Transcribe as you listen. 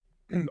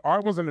I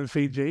wasn't in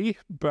Fiji,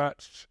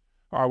 but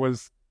I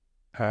was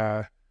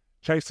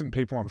chasing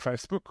people on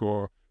Facebook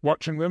or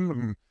watching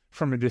them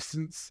from a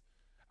distance.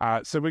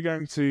 So we're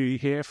going to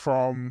hear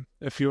from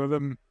a few of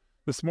them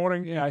this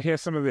morning, hear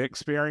some of the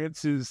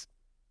experiences.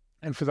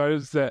 And for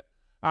those that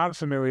aren't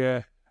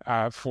familiar,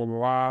 for the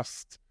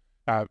last,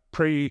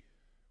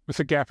 with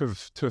a gap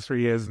of 2 or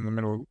 3 years in the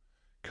middle of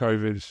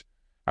COVID,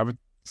 I've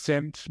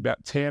sent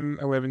about 10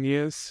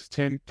 years,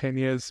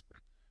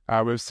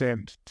 we've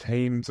sent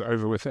teams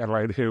over with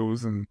Adelaide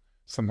Hills and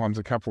sometimes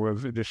a couple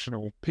of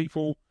additional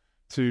people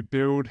to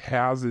build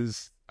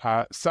houses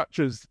such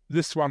as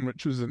this one,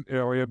 which was an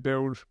earlier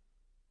build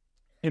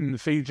in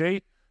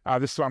Fiji.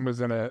 This one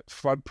was in a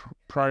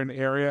flood-prone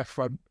area,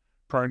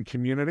 flood-prone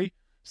community,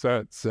 so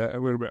it's a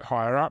little bit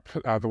higher up.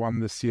 The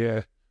one this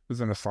year was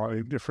in a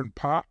slightly different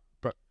part,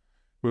 but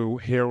we'll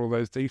hear all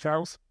those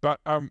details. But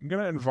I'm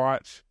going to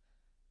invite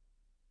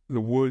the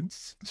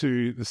Woods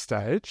to the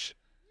stage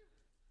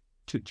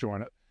to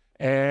join it,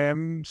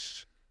 and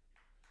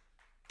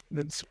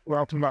let's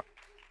welcome up.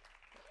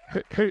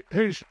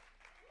 Who's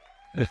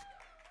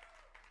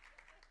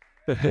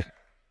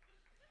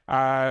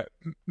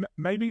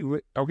maybe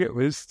I'll get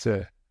Liz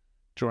to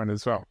join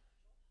as well.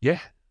 Yeah.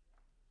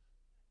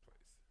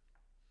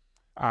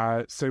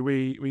 So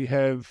we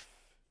have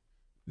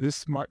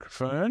this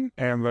microphone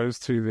and those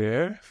two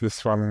there.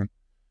 This one,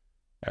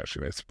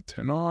 actually, let's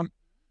turn on.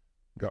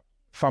 Got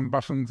thumb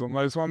buttons on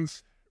those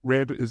ones.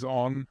 Red is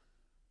on.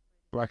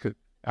 Like it.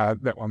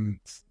 That one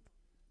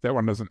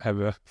doesn't have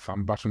a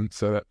thumb button,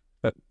 so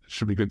that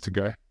should be good to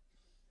go.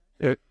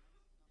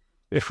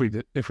 If we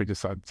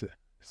decide to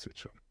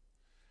switch on.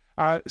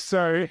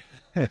 So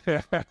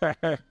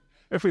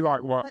if we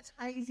like what that's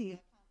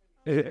easy.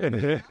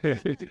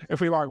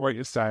 If we like what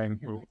you're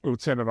saying, we'll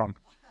turn it on.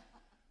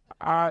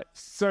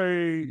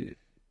 So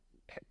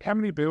how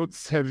many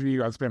builds have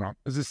you guys been on?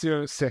 Is this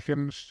your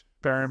second,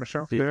 Barry and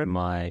Michelle? Third?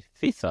 My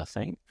fifth, I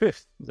think.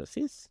 Fifth. The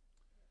fifth?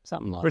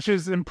 Something like that. Which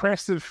is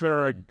impressive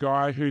for a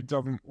guy who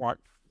doesn't like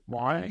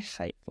flying.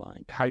 Hate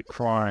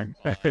flying.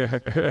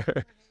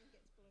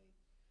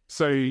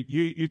 So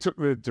you took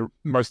the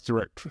most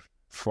direct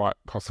flight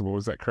possible,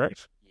 is that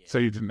correct? Yeah. So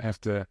you didn't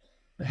have to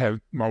have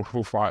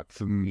multiple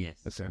flights and Yes.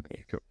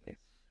 Cool.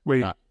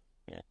 Yeah.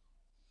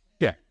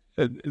 Yeah,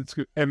 it's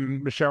good.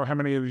 And Michelle, how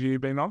many have you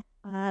been on?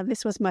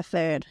 This was my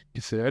third.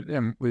 You said,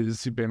 and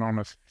Liz, you've been on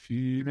a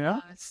few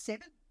now.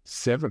 7.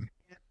 7.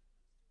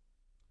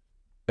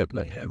 Yep.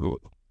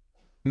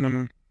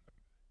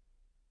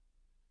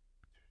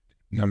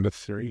 Number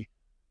 3.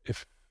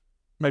 If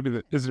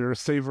maybe is there a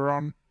receiver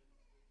on?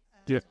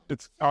 Yeah,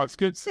 it's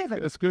good.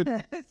 7. It's good.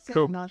 7,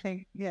 Cool. I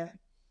think. Yeah.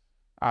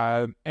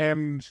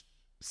 And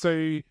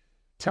so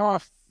tell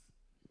us,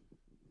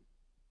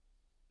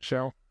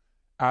 Michelle,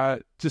 we'll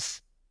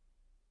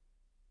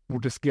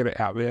just get it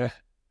out there.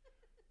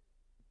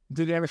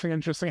 Did anything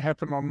interesting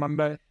happen on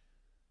Monday?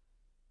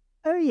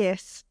 Oh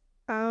yes.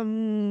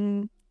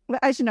 Well,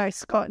 as you know,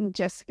 Scott and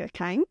Jessica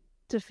came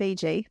to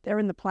Fiji. They're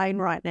in the plane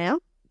right now.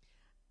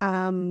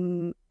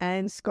 And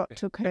Scott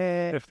took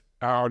her.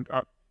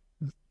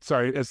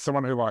 Sorry, as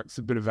someone who likes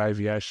a bit of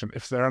aviation,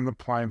 if they're on the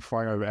plane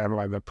flying over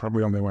Adelaide, they're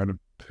probably on their way to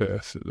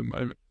Perth at the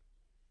moment.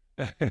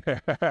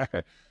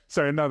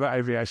 So another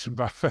aviation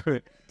buff.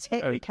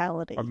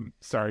 Technicality. I'm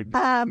sorry,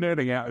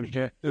 nerding out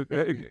here.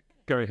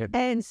 Go ahead.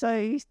 And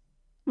so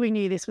we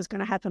knew this was going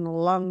to happen a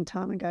long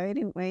time ago,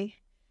 didn't we?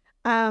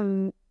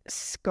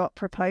 Scott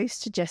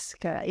proposed to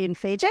Jessica in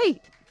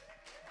Fiji.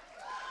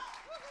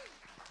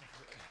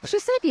 She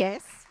said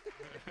yes.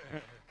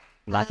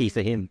 Lucky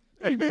for him.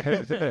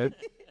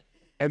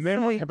 And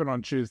then what happened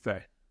on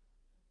Tuesday?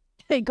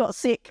 He got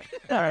sick.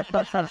 Oh,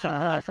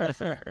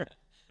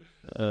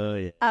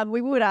 yeah.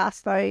 We would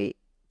ask, though,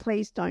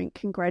 please don't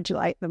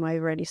congratulate them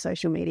over any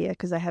social media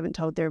because they haven't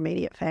told their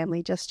immediate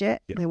family just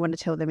yet. Yep. They want to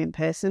tell them in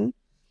person.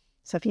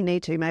 So if you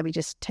need to, maybe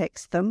just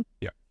text them.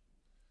 Yeah.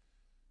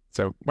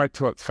 So wait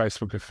till it's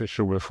Facebook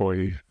official before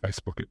you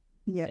Facebook it.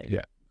 Yeah.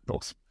 Yeah,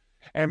 awesome.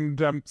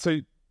 And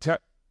so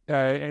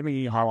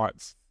any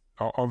highlights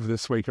of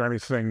this week or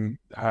anything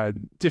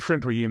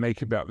different or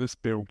unique about this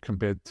build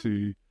compared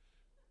to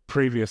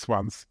previous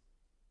ones?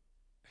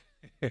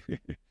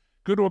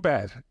 Good or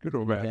bad? Good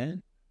or bad? Yeah.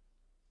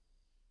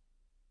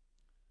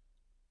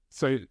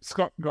 So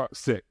Scott got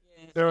sick.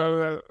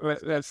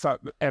 That's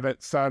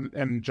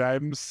and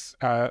James.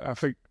 I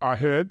think I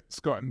heard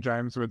Scott and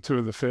James were two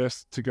of the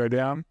first to go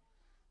down.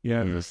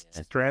 Yeah, the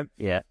strength.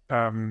 Yeah.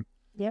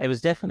 Yep. It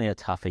was definitely a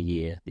tougher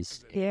year.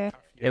 Yeah.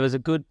 It was a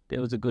good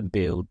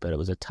build, but it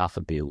was a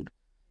tougher build.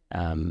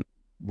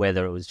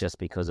 Whether it was just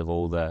because of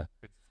all the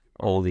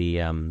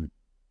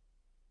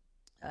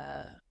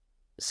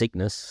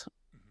sickness,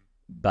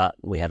 but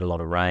we had a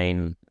lot of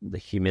rain. The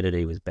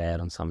humidity was bad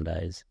on some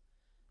days,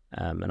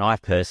 and I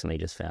personally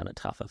just found it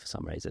tougher for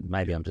some reason.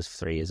 Maybe I'm just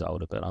 3 years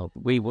older, but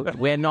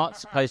we're not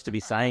supposed to be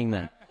saying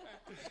that.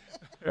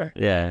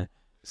 Yeah.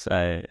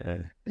 So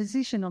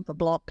position of the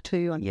block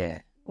too,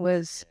 yeah,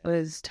 was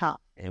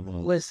tough. it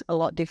Was a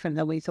lot different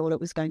than we thought it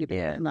was going to be.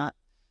 Yeah. And that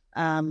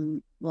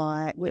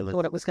Like we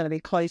thought it was going to be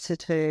closer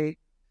to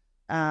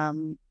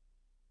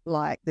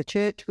like the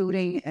church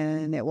building,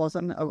 and it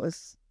wasn't. It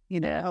was,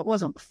 it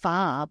wasn't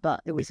far,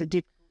 but it was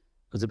It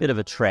was a bit of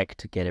a trek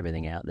to get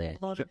everything out there.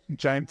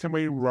 Jane, can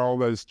we roll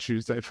those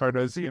Tuesday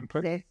photos in,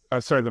 please?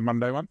 Sorry, the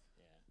Monday one.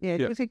 Yeah,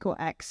 difficult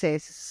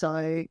access.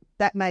 So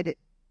that made it,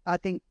 I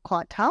think,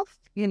 quite tough.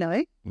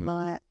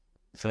 Like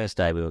First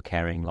day we were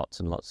carrying lots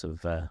and lots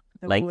of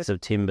lengths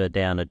of timber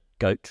down a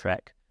goat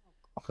track,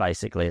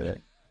 basically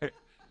that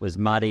was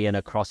muddy, and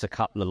across a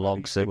couple of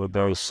logs that were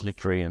very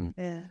slippery. And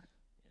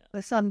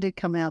the sun did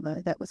come out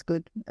though. That was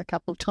good a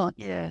couple of times.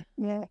 Yeah.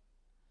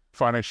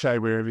 Find a shade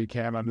wherever you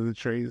can under the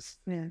trees.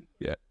 Yeah.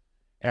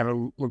 And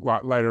it'll look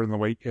like later in the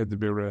week you had to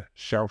build a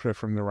shelter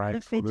from the rain.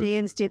 The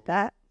Fijians did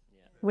that.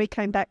 We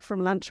came back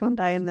from lunch one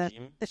day and the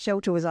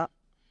shelter was up.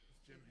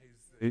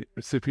 The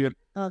recipient.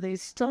 Oh,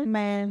 these strong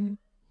man.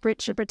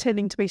 Brits are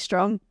pretending to be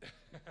strong.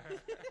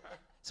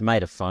 it's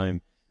made of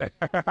foam.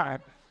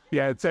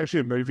 Yeah, it's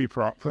actually a movie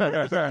prop.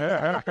 Pastor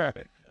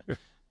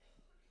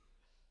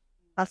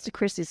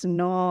Chris is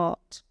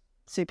not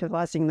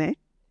supervising there.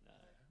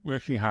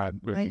 Working hard.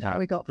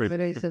 We got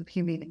photos of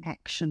him in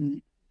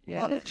action.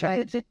 Yeah.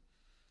 There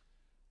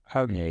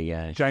you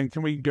go. Jane,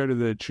 can we go to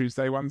the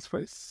Tuesday ones,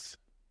 please?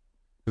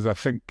 Because I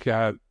think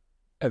at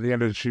the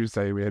end of the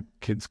Tuesday we had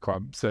kids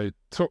club. So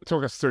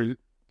talk us through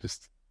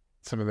just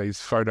some of these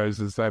photos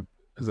as they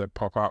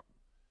pop up.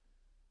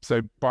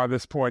 So by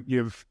this point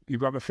you've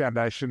got the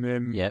foundation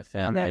in. Yeah,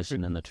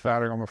 foundation and the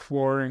starting on the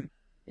flooring.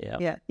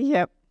 Yeah.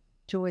 Yep.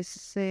 Joyce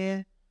is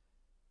there.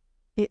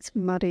 It's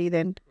muddy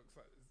then.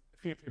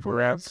 A few people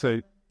are out.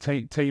 So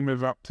team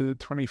of up to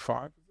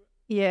 25.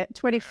 Yeah,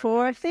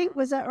 24 I think.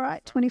 Was that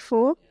right?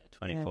 24?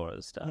 24 at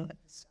the start.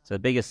 So the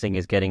biggest thing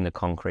is getting the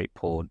concrete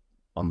poured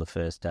on the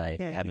first day.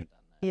 Yeah. Haven't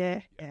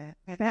Yeah.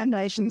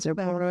 Foundations are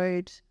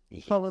borrowed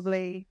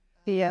probably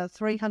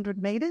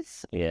 300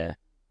 metres. Yeah.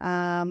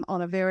 On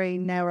a very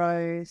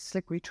narrow,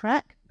 slippery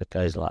track. It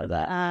goes like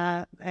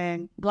that.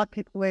 And like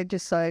people, we're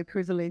just so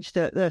privileged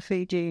that the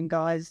Fijian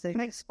guys, they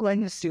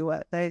explain to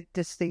it. They're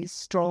just these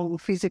strong,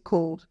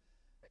 physical,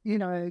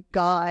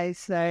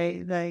 guys.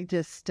 They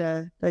just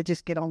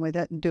get on with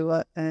it and do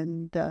it,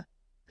 and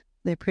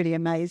they're pretty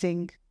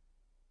amazing.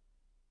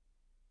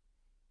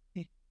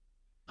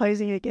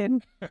 Posing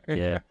again.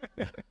 Yeah.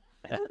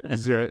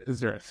 Is there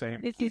a theme?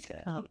 It's Kids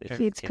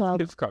Club.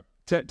 Kids Club.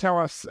 Tell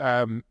us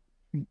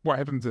what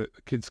happens at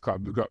the Kids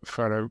Club. We've got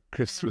photo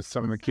Chris with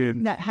some of the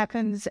kids. That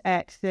happens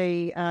at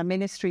the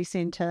ministry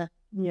centre.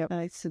 Yeah,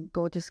 some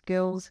gorgeous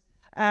girls.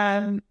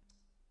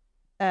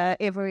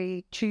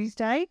 Every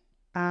Tuesday.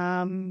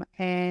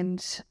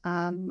 And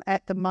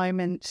at the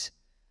moment,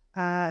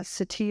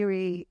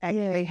 Satiri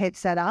actually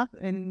heads that up,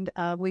 and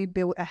we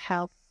built a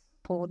house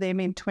for them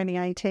in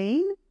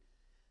 2018,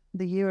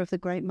 the year of the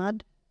Great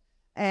Mud.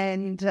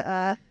 And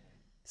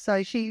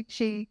so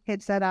she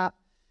heads that up.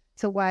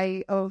 It's a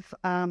way of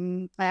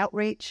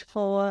outreach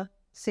for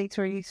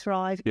C3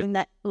 Thrive in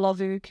that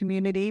Lovu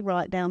community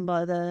right down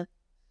by the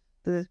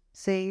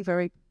sea,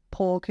 very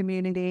poor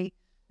community.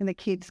 And the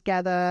kids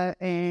gather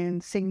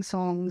and sing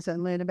songs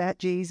and learn about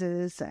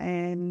Jesus.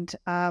 And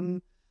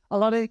a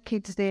lot of the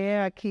kids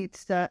there are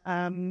kids that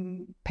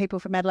people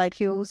from Adelaide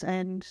Hills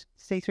and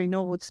C3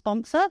 Norwood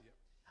sponsor.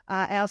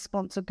 Our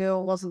sponsor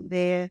girl wasn't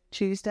there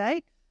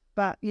Tuesday,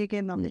 but you get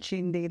an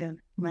opportunity to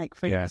make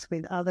friends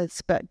with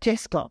others. But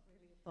Jess got.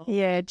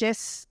 Yeah,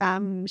 Jess,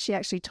 she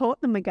actually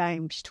taught them a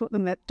game. She taught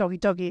them that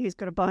doggy who's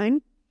got a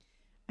bone,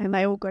 and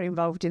they all got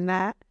involved in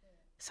that.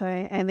 So,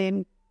 and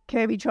then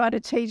Kirby tried to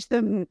teach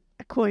them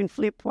a coin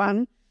flip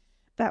one.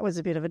 That was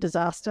a bit of a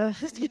disaster.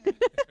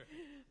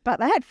 But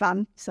they had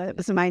fun, so it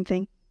was the main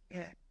thing.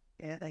 Yeah,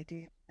 they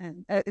did.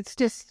 And it's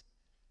just,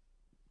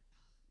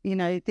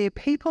 they're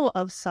people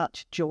of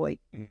such joy,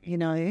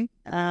 and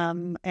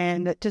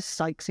it just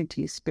soaks into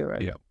your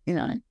spirit.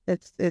 Yeah.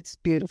 It's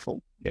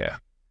beautiful. Yeah,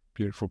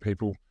 beautiful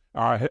people.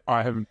 I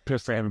haven't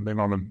been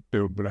on a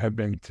build, but I have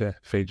been to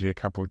Fiji a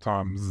couple of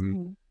times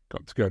and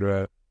got to go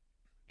to a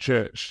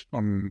church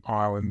on an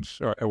island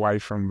away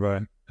from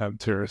the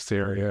tourist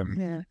area.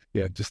 And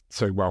just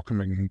so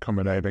welcoming and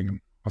accommodating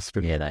and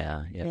hospitable. Yeah, they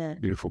are. Yeah.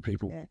 Beautiful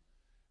people.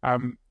 Yeah.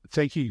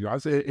 Thank you,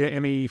 guys.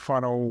 Any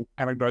final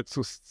anecdotes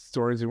or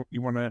stories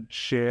you want to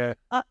share?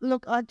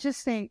 Look, I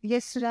just think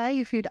yesterday,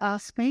 if you'd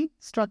asked me,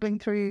 struggling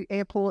through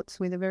airports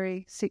with a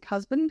very sick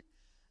husband,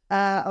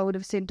 I would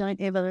have said,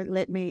 don't ever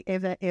let me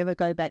ever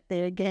go back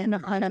there again.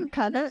 I don't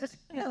cut it.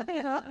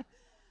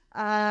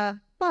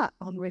 But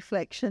on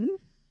reflection,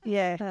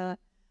 I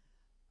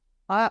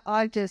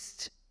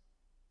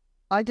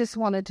just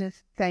wanted to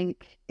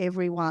thank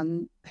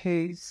everyone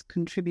who's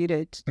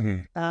contributed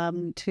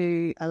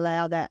to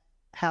allow that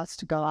house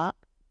to go up.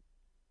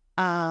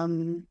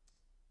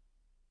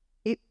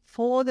 It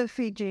for the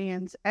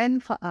Fijians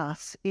and for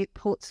us, it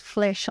puts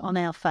flesh on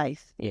our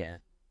faith. Yeah.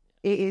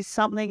 It is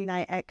something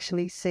they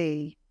actually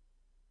see,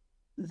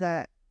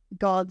 that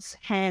God's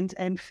hands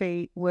and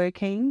feet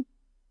working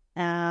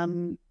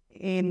in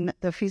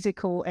the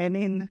physical and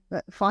in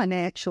the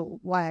financial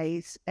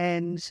ways.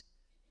 And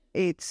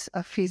it's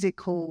a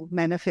physical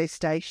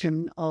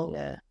manifestation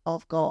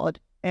of God,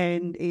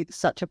 and it's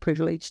such a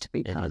privilege to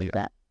be part of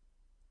that.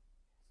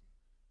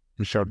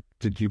 Michelle,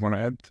 did you want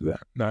to add to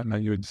that? No,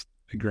 you were just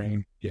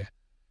agreeing. Yeah.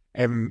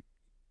 And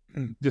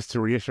just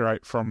to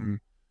reiterate from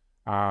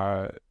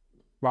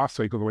last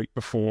week or the week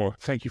before,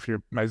 thank you for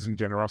your amazing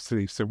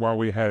generosity. So while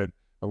we had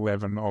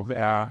 11 of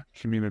our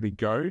community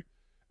go,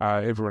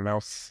 everyone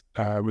else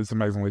was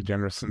amazingly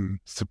generous in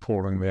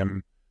supporting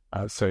them.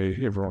 So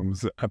everyone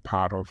was a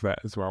part of that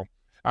as well.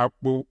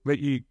 We'll let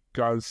you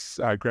guys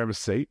grab a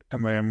seat,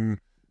 and then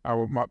I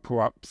might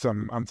pull up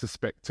some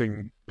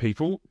unsuspecting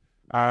people.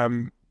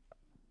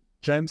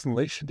 James and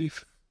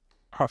Leisha,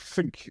 I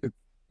think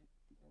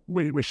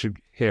we should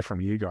hear from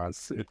you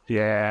guys.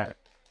 Yeah.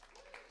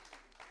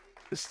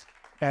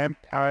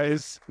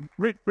 Is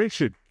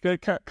Richard,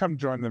 come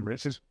join them,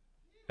 Richard.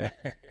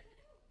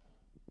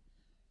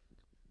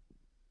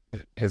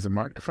 Here's a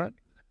microphone.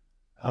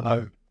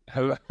 Hello.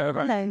 Hello.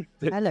 Hello.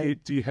 Hello.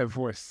 Do you have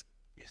voice?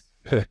 Yes.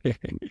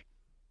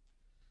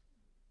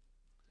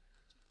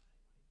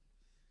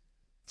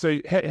 So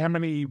how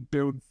many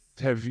builds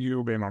have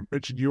you been on?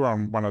 Richard, you were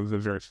on one of the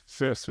very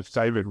first with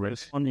David,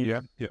 right? Yeah.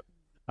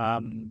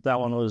 That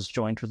one was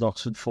joined with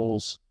Oxford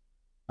Falls.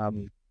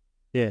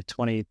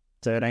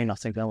 2013, I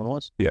think that one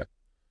was. Yeah.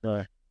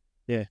 So,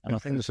 yeah, and I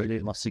think this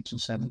is my 6th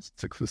or 7th.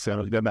 6th or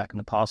 7th. Go back in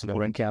the past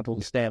and encounter all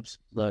the stamps.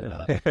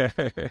 So,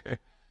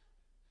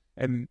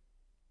 and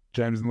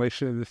James and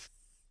Leisha,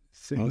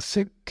 I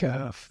think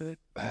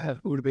it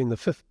would have been the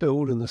 5th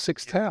build in the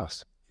 6th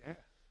house. Yeah.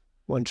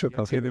 One trip,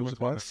 I think there was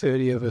about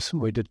 30 of us,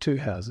 and we did 2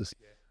 houses,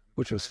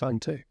 which was fun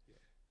too.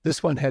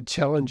 This one had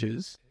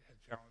challenges.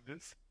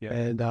 Yeah.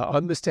 And I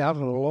missed out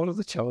on a lot of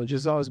the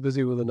challenges. I was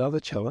busy with another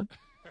challenge.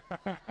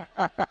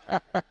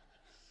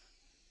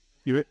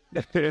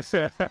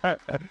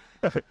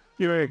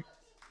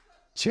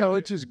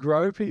 Challenges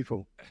grow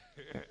people.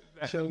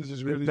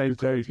 Challenges really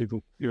grow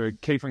people. You were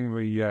keeping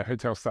the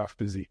hotel staff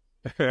busy.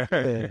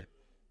 Yeah.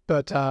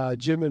 But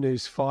Jim and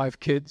his 5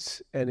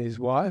 kids and his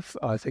wife,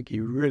 I think he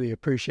really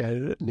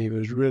appreciated it, and he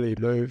was really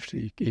moved.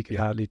 He could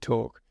hardly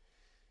talk.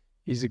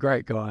 He's a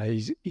great guy.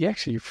 He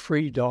actually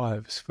free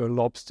dives for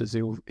lobsters.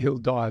 He'll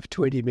dive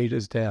 20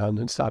 meters down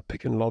and start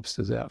picking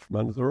lobsters out from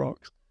under the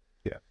rocks.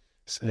 Yeah.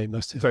 So he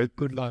must have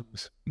good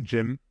lungs.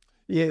 Jim?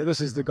 Yeah,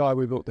 this is the guy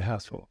we built the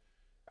house for.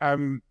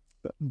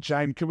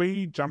 Jane, can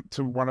we jump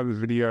to one of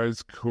the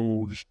videos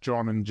called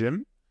John and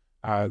Jim?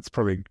 It's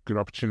probably a good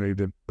opportunity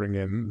to bring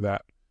in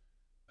that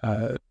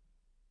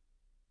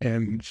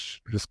and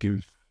just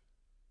give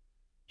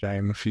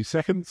Jane a few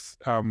seconds.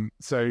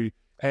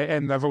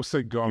 And they've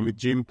also gone with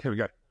Jim. Here we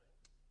go.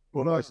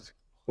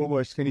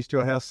 Almost finished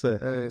your house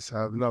there. Yes,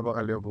 I've never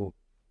available.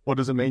 What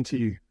does it mean to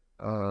you?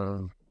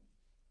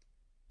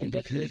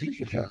 Can't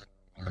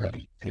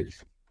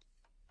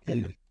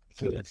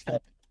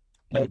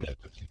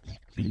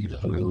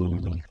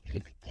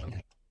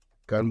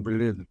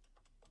believe it.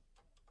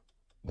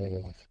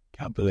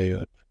 Can't believe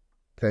it.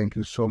 Thank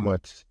you so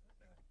much.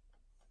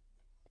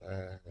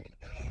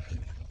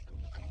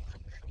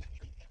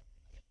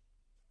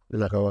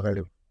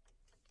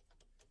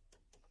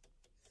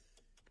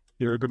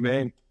 You're a good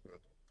man.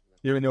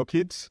 You and your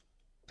kids?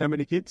 How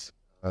many kids?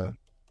 5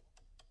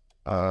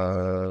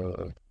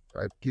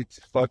 kids.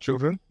 5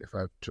 children?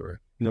 5 children.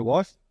 And your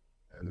wife?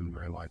 And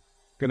my wife.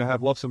 Going to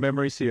have lots of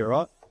memories here,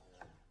 right?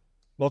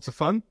 Lots of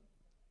fun?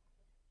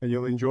 And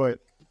you'll enjoy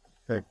it.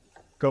 Okay.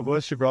 God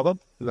bless you, brother.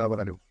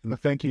 And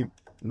thank you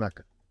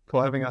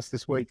for having us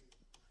this week.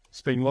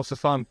 It's been lots of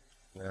fun.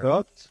 Yeah.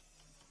 Right?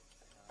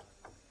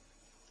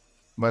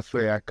 Much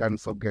way I can't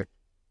forget.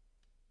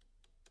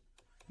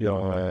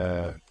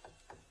 Your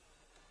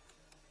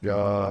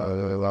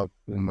love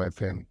in my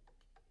family.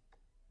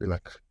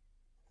 Relax.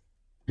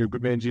 You're a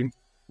good man, Jim.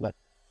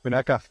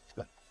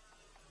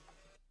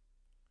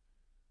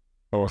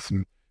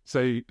 Awesome.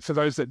 So for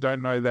those that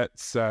don't know,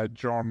 that's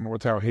John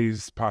Wattell.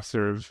 He's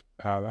pastor of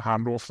the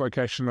Harndorf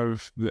location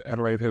of the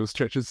Adelaide Hills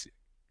Churches.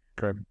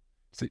 Great.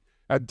 So,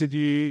 did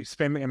you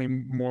spend any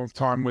more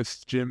time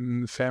with Jim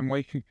and the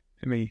family?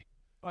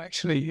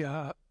 Actually,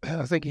 I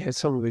think he had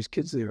some of his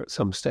kids there at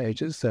some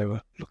stages. They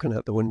were looking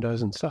out the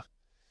windows and stuff.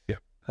 Yeah.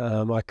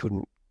 I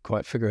couldn't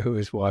quite figure who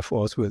his wife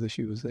was, whether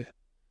she was there.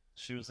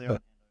 She was there.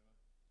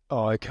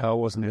 Okay, I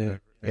wasn't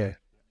there. Yeah.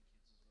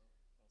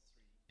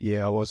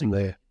 Yeah, I wasn't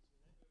there.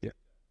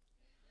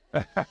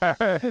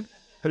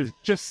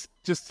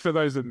 just for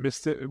those that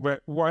missed it,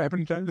 what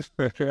happened, James?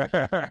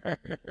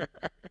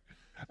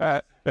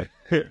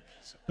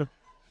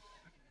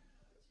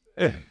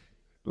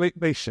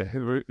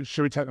 Leisha,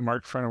 should we take the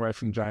microphone away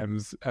from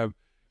James?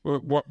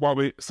 What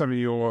were some of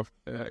your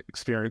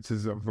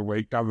experiences of the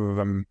week, other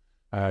than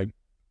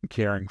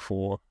caring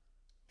for?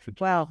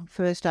 Well,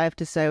 first I have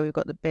to say we've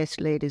got the best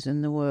leaders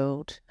in the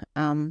world.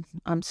 I'm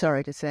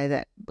sorry to say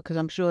that, because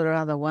I'm sure there are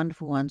other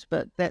wonderful ones,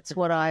 but that's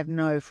what I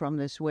know from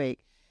this week.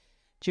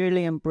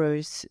 Julie and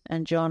Bruce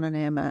and John and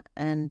Emma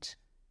and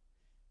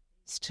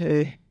these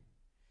 2,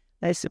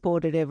 They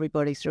supported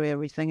everybody through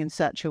everything in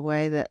such a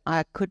way that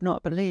I could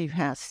not believe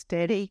how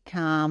steady,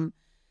 calm,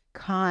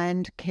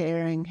 kind,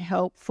 caring,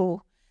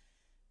 helpful.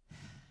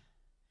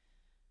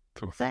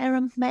 They're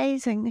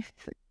amazing.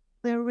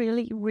 They're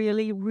really,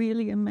 really,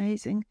 really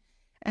amazing.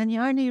 And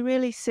you only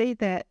really see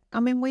that. I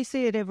mean, we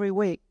see it every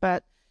week,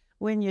 but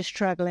when you're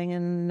struggling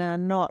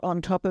and not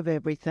on top of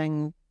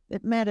everything,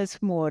 it matters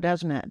more,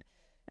 doesn't it?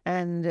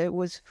 And it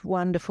was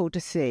wonderful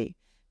to see.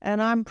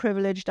 And I'm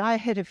privileged. I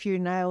hit a few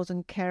nails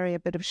and carry a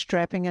bit of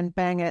strapping and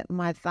bang at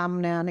my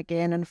thumb now and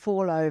again and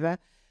fall over.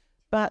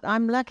 But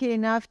I'm lucky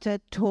enough to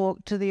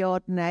talk to the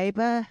odd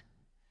neighbour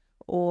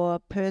or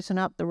person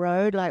up the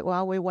road, like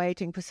while we're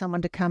waiting for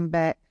someone to come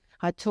back.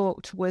 I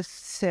talked with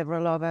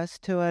several of us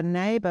to a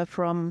neighbour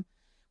from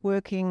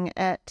working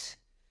at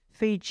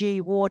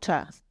Fiji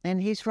Water,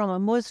 and he's from a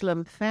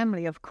Muslim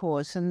family, of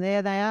course, and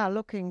there they are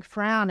looking,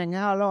 frowning,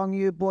 how long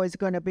you boys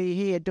going to be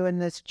here doing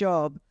this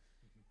job?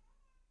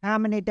 How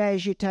many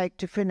days you take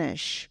to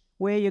finish?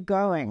 Where you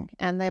going?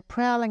 And they're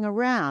prowling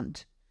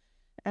around.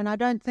 And I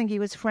don't think he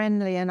was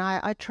friendly, and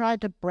I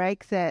tried to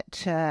break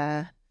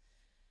that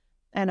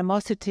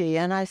animosity,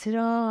 and I said,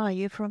 oh,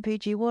 you're from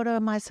Fiji Water,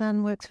 my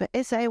son works for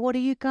SA Water,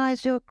 you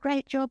guys do a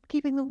great job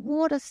keeping the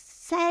water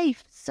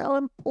safe, so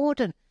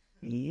important.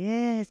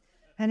 Yes.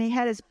 And he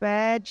had his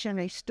badge, and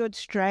he stood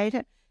straight,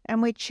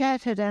 and we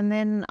chatted, and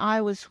then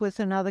I was with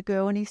another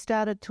girl, and he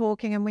started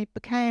talking, and we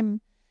became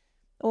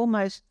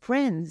almost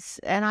friends.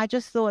 And I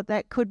just thought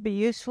that could be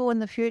useful in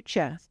the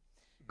future,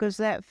 because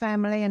that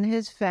family and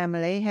his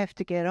family have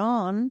to get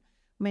on.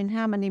 I mean,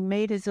 how many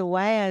metres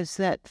away is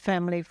that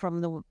family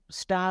from the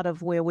start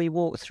of where we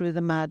walked through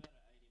the mud?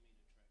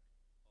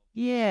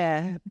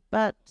 Yeah,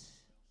 but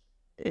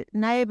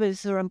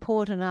neighbours are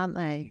important, aren't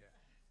they?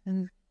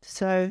 And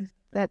so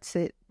that's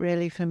it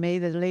really for me,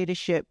 the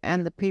leadership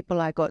and the people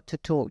I got to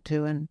talk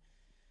to, and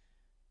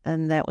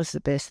that was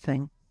the best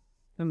thing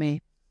for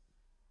me.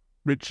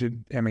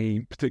 Richard,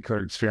 any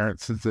particular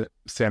experiences that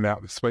stand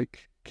out this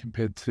week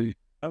compared to?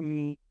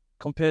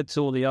 Compared to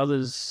all the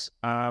others,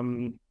 I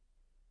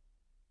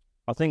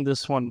think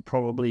this one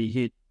probably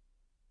hit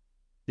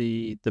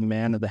the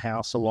man of the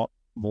house a lot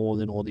more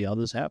than all the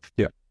others have.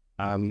 Yeah.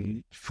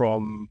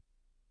 From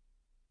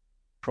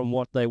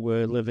what they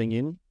were living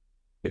in,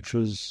 which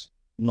was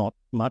not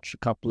much, a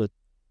couple of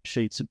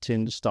sheets of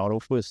tin to start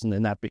off with, and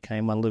then that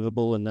became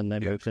unlivable, and then they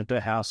moved into a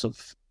house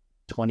of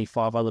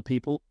 25 other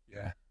people.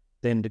 Yeah.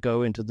 Then to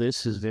go into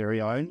this, his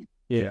very own.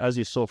 Yeah, as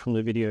you saw from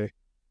the video,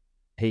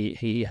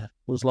 he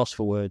was lost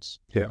for words.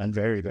 Yeah. And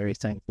very, very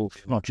thankful,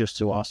 not just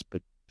to us,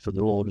 but for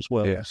the Lord as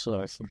well. Yeah.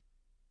 So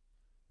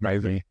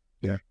amazing.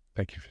 Yeah.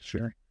 Thank you for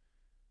sharing.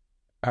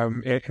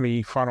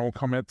 Any final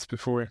comments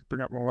before we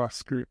bring up the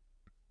last group?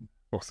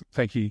 Awesome.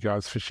 Thank you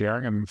guys for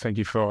sharing, and thank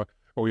you for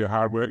all your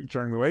hard work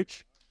during the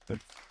week.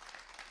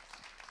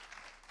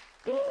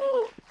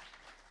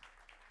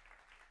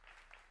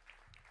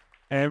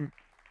 And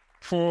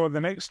for the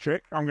next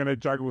trick, I'm going to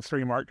juggle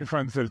 3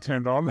 microphones that are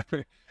turned on.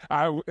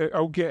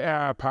 I'll get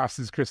our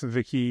pastors, Chris and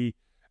Vicky.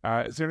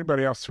 Is there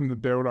anybody else from the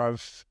build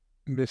I've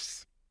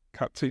missed?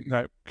 Cut to?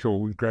 No,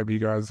 cool. We'll grab you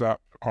guys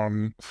up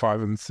on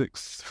 5 and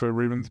 6 for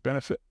Ruben's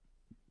benefit.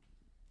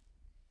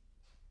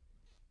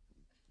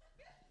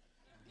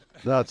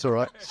 No, it's all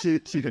right. She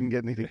didn't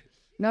get anything.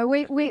 No,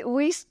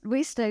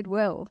 we stayed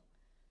well,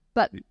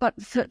 but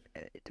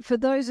for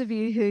those of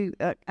you who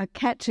are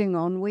catching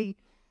on, we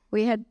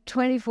had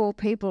 24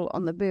 people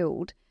on the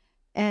build,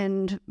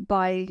 and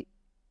by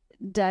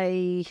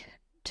day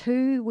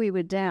 2 we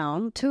were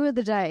down. 2 of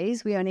the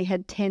days we only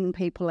had 10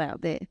 people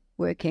out there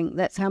working.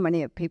 That's how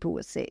many people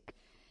were sick,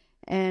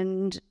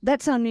 and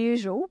that's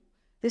unusual.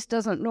 This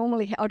doesn't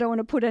normally. I don't want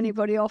to put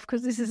anybody off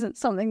because this isn't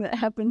something that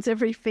happens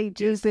every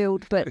Fiji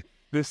build, but.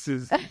 This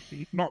is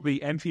not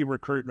the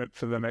anti-recruitment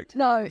for the next...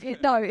 No,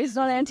 it's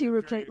not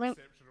anti-recruitment.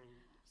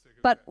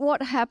 But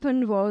what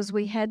happened was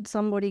we had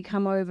somebody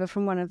come over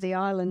from one of the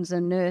islands,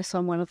 a nurse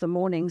on one of the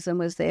mornings, and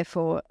was there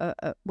for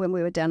when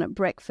we were down at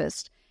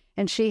breakfast.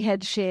 And she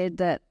had shared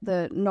that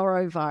the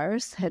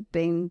norovirus had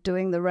been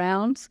doing the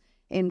rounds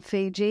in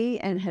Fiji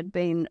and had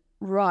been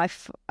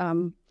rife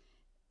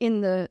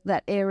in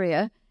that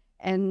area.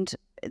 And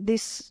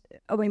this,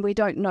 I mean, we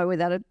don't know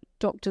without a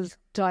doctor's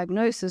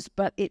diagnosis,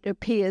 but it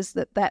appears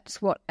that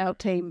that's what our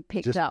team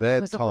picked Just up.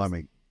 Bad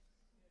timing.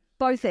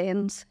 Both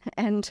ends,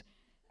 and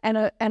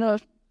a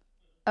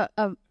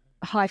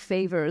high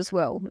fever as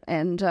well,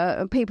 and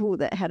people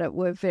that had it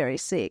were very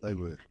sick. They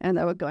were, and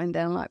they were going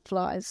down like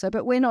flies. So,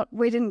 but we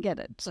didn't get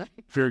it. So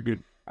very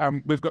good.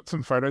 We've got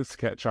some photos to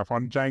catch up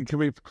on. Jane, can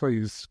we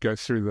please go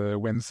through the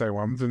Wednesday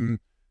ones, and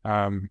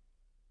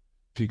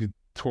if you could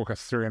talk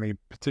us through any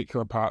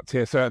particular parts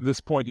here. So at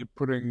this point, you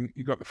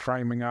got the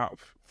framing up.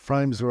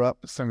 Frames are up.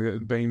 Some of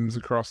the beams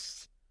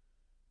across.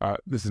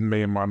 This is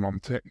me and my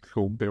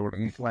non-technical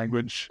building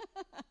language.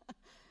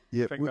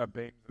 Yeah, we're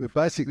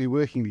basically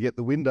working to get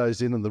the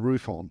windows in and the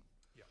roof on,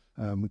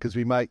 because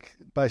we make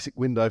basic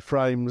window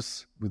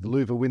frames with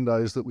louver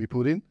windows that we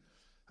put in.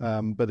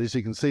 But as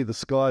you can see, the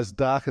sky's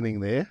darkening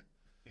there,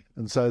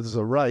 and so there's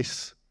a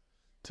race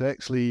to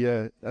actually,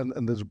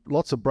 and there's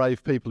lots of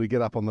brave people who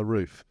get up on the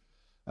roof.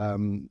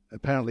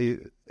 Apparently,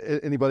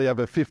 anybody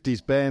over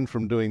 50's banned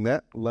from doing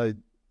that.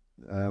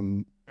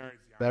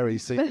 Barry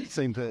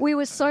seemed to we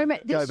were so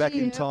go back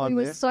in time.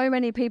 We were so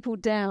many people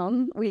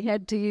down. We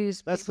had to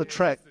use. That's the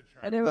track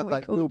that they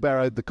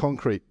wheelbarrowed the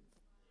concrete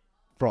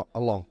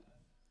along.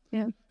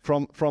 Yeah.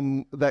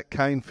 From that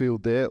cane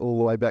field there all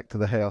the way back to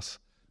the house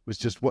was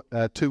just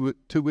two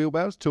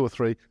wheelbarrows, 2 or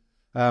 3,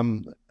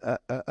 and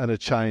a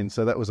chain.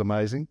 So that was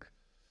amazing.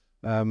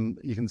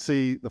 You can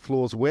see the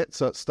floor's wet,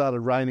 so it started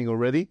raining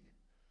already.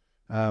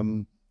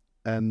 And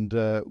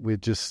we're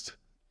just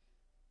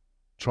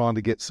trying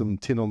to get some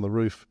tin on the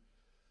roof.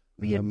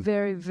 We had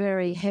very,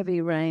 very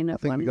heavy rain at I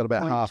think we got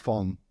about half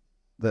on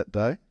that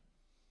day.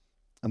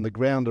 And the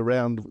ground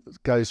around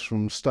goes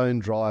from stone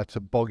dry to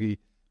boggy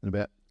in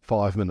about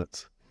 5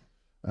 minutes.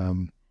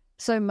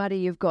 So muddy,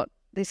 you've got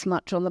this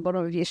much on the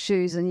bottom of your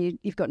shoes and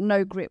you've got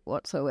no grip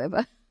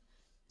whatsoever.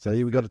 So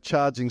we've got a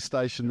charging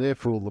station there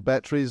for all the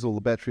batteries, all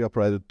the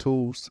battery-operated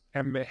tools.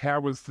 And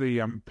how was the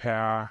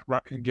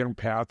getting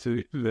power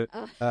to the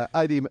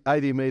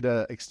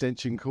 80-metre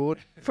extension cord.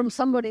 From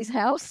somebody's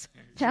house?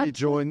 Three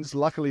joins.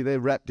 Luckily, they're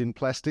wrapped in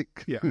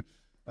plastic. Yeah.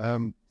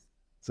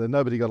 So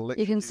nobody got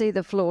electrocuted. You can see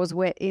the floors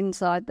wet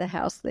inside the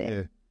house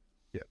there.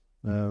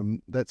 Yeah.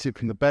 That's it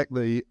from the back.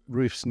 The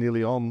roof's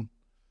nearly on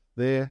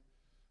there.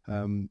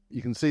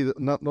 You can see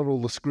that not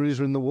all the screws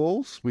are in the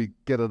walls. We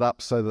get it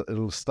up so that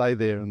it'll stay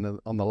there, and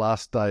on the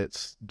last day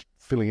it's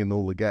filling in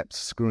all the gaps,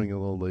 screwing in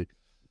all the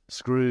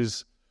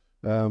screws.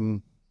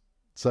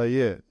 So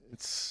yeah,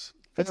 it's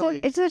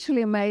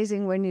actually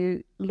amazing when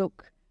you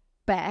look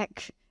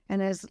back,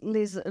 and as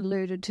Liz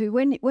alluded to,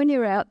 when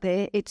you're out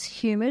there, it's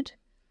humid.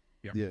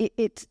 Yeah.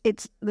 It's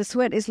the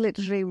sweat is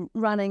literally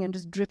running and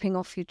just dripping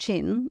off your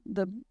chin.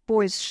 The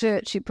boys'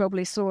 shirts you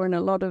probably saw in a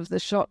lot of the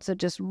shots are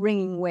just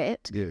wringing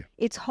wet. Yeah.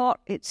 It's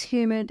hot, it's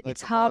humid,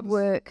 it's hard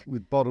work.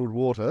 With bottled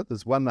water,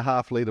 there's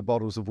 1.5 litre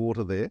bottles of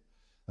water there,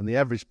 and the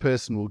average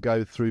person will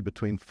go through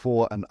between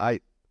 4 and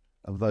 8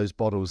 of those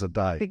bottles a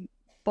day. Big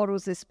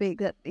bottles this big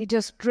that you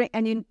just drink,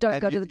 and you don't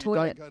go to the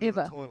toilet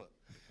ever.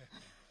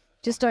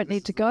 Just don't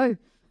need to go.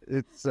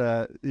 It's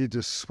you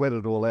just sweat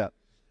it all out.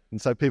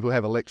 And so people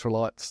have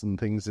electrolytes and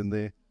things in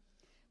there.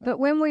 But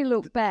when we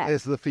look back...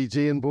 There's the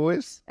Fijian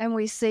boys. And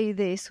we see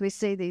these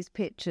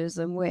pictures,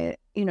 and we're,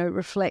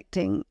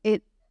 reflecting.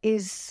 It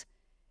is...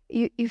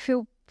 You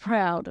feel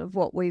proud of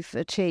what we've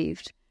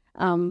achieved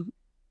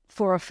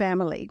for a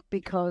family,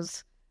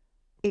 because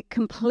it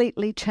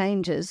completely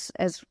changes,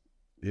 as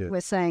we're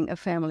saying, a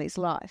family's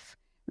life.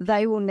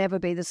 They will never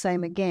be the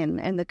same again,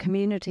 and the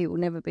community will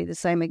never be the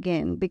same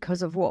again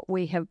because of what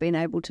we have been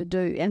able to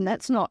do. And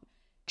that's not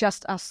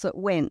just us that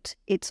went,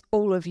 it's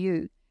all of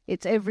you.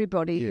 It's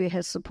everybody who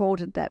has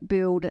supported that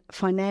build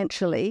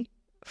financially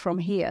from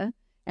here,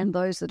 and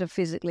those that have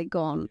physically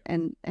gone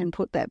and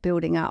put that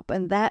building up.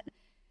 And that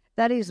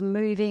is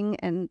moving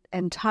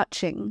and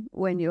touching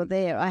when you're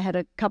there. I had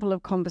a couple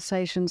of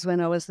conversations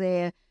when I was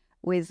there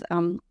with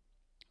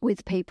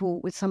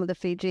people, with some of the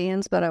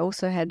Fijians, but I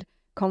also had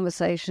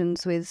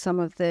conversations with some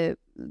of the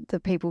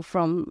people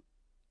from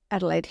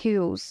Adelaide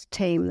Hills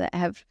team that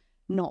have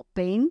not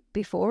been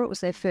before. It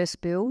was their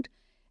first build,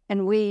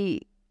 and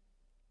we,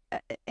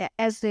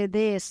 as they're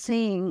there,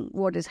 seeing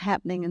what is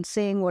happening and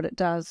seeing what it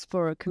does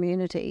for a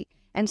community,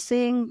 and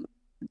seeing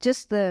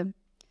just the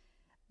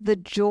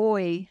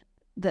joy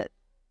that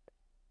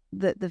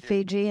the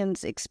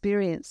Fijians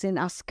experience in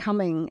us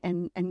coming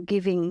and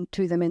giving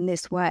to them in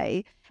this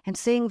way, and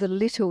seeing the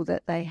little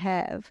that they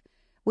have.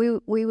 We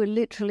were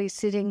literally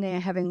sitting there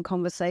having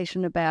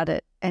conversation about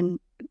it and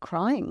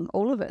crying,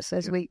 all of us,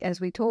 as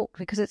we talked,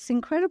 because it's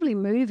incredibly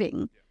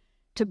moving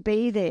to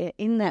be there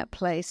in that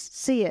place,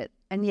 see it,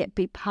 and yet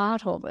be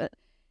part of it,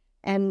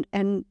 and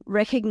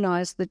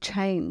recognise the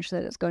change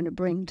that it's going to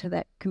bring to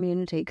that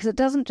community. Because it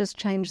doesn't just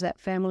change that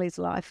family's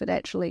life; it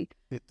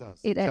does.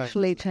 It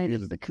actually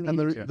changes the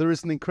community. And there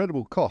is an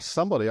incredible cost.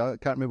 Somebody, I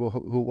can't remember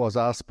who it was,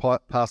 asked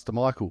Pastor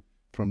Michael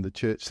from the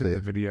church there. The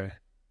video.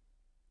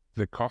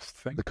 The cost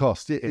thing? The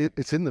cost,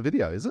 it's in the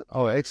video, is it?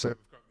 Oh, excellent.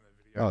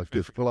 Oh,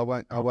 good.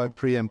 Well, I won't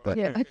preempt that.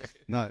 Yeah.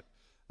 No.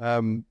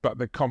 But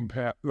the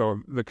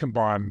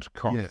combined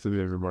cost of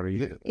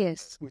everybody.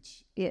 Yes.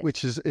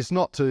 Which is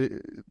not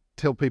to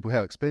tell people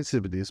how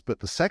expensive it is,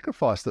 but the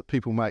sacrifice that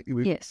people make.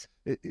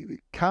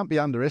 It can't be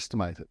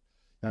underestimated.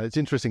 It's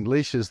interesting.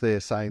 Leisha's there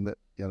saying that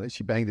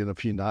she banged in a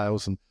few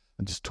nails and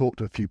just talked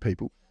to a few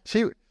people.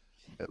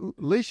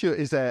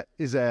 Leisha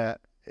is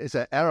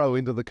our arrow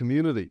into the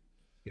community.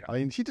 Yeah. I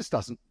mean, she just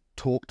doesn't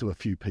talk to a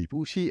few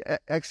people. She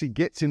actually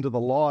gets into the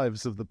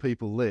lives of the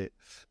people there.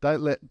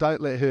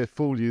 Don't let her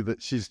fool you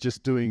that she's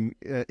just doing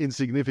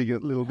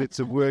insignificant little bits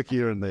of work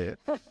here and there.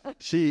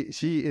 She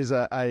is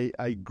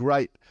a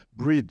great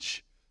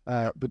bridge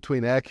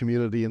between our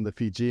community and the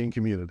Fijian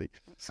community.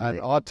 Absolutely.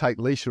 And I'd take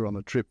Leisha on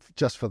a trip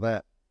just for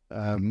that.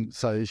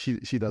 So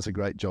she does a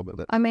great job at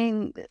it. I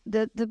mean,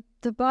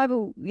 the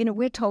Bible,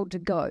 we're told to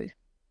go.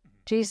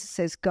 Jesus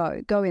says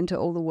go into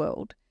all the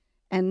world.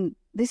 And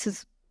this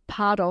is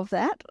part of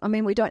that. I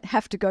mean, we don't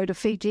have to go to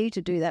Fiji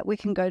to do that. We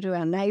can go to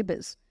our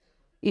neighbours.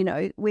 You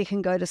know, we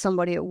can go to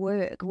somebody at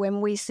work.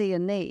 When we see a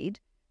need,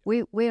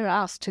 we're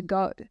asked to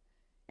go.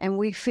 And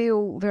we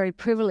feel very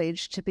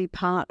privileged to be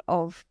part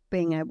of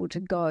being able to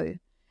go.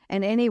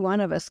 And any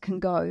one of us can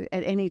go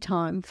at any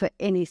time for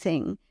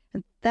anything.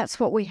 And that's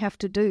what we have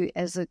to do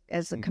as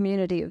a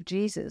community of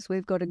Jesus.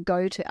 We've got to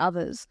go to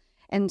others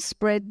and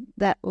spread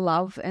that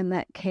love and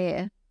that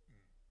care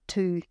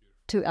to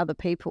other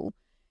people.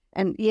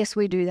 And yes,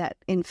 we do that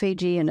in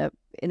Fiji on a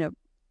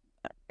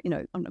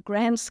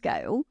grand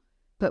scale,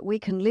 but we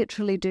can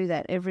literally do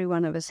that, every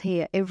one of us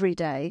here, every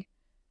day,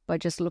 by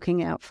just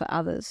looking out for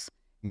others,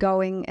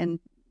 going and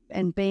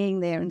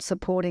being there and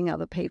supporting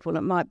other people.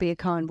 It might be a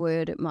kind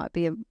word, it might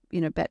be a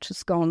batch of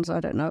scones,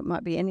 I don't know, it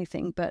might be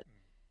anything, but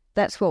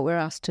that's what we're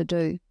asked to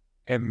do.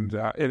 And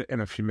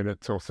in a few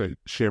minutes also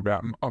share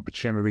about an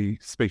opportunity,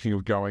 speaking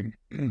of going,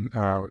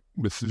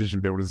 with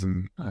Vision Builders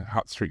and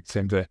Hutt Street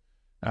Centre,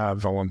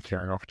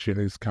 volunteering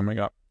opportunities coming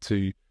up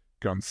to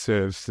go and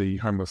serve the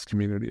homeless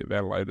community of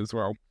Adelaide as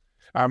well.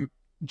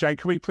 Jane,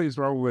 can we please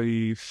roll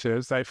the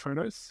Thursday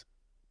photos?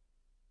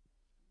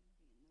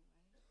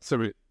 So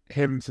we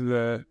head into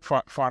the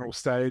final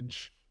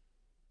stage.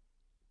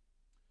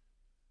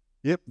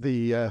 Yep,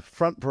 the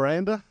front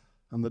veranda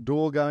and the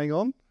door going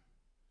on.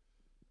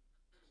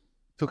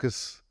 Took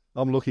us,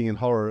 I'm looking in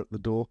horror at the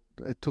door.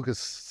 It took us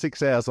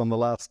 6 hours on the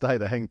last day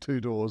to hang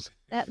 2 doors.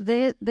 I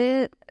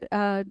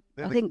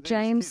think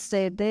James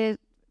said they're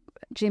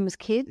Jim's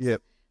kids.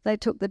 Yep. They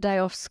took the day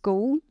off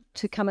school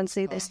to come and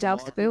see their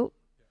stuff built.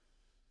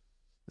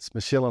 It's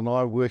Michelle and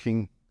I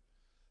working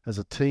as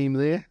a team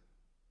there,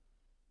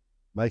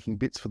 making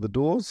bits for the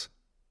doors.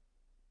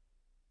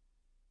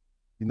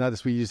 You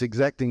notice we use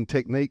exacting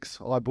techniques,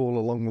 eyeball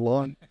along the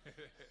line.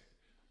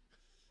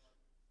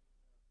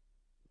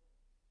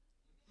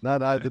 No,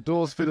 the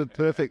doors fitted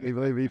perfectly,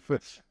 believe me.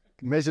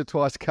 Measure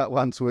twice, cut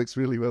once works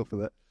really well for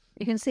that.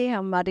 You can see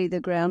how muddy the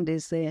ground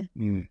is there.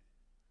 Mm.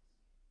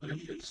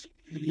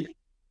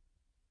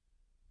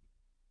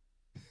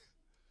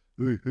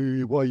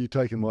 Why are you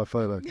taking my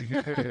photo?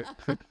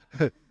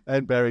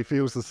 And Barry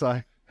feels the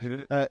same.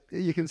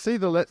 You can see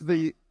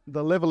the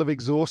level of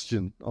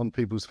exhaustion on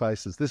people's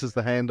faces. This is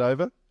the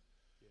handover.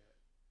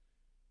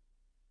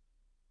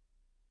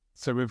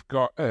 So we've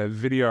got a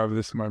video of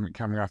this moment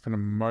coming up in a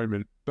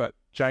moment. But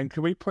Jane,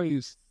 can we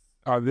please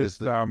this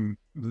drone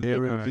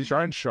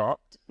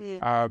shot?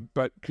 Yeah.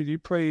 But could you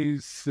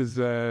please,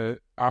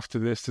 after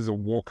this, there's a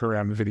walk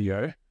around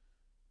video.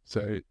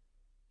 So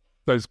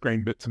those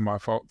green bits are my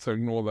fault. So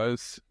ignore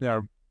those.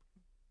 Now,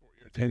 draw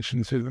your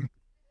attention to them.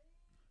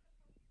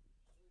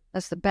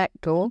 That's the back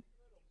door.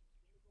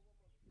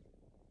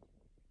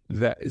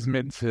 That is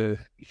meant to.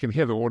 You can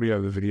hear the audio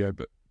of the video,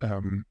 but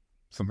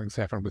something's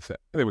happened with that.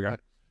 There we go.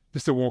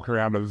 Just a walk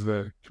around of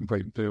the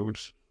complete build.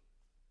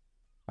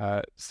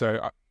 Did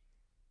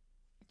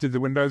the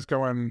windows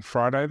go on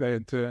Friday? They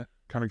had to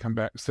kind of come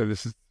back. So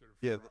this is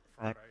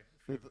Friday.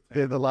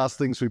 They're the last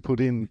things we put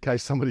in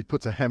case somebody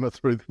puts a hammer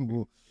through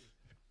them.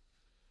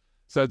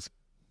 So it's a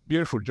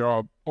beautiful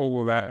job.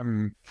 All of that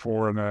in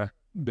 4 and a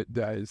bit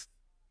days.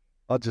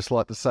 I'd just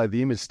like to say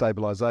the image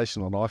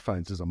stabilisation on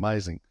iPhones is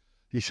amazing.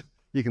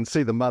 You can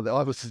see the mother.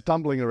 I was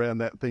stumbling around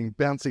that thing,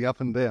 bouncing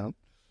up and down.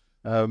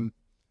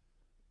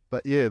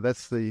 But yeah,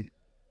 that's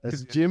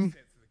Jim.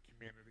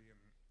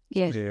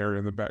 Yes. The area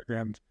in the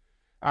background.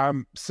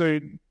 So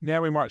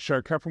now we might show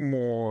a couple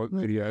more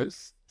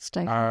videos.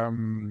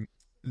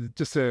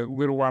 Just a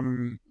little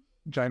one,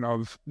 Jane,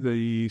 of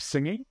the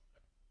singing.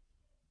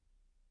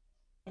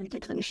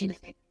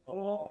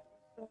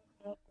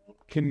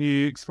 Can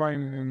you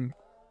explain?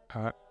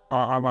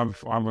 I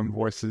love Island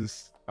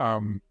Voices.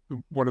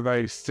 What are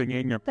they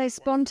singing? They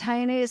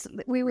spontaneous.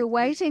 We were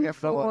waiting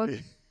for.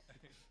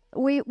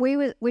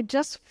 We'd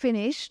just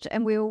finished,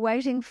 and we were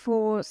waiting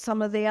for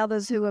some of the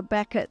others who were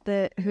back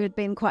who had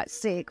been quite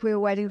sick. We were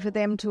waiting for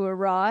them to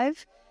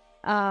arrive,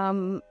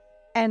 and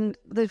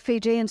the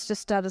Fijians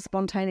just started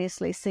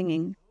spontaneously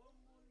singing.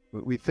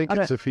 We think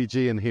it's a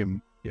Fijian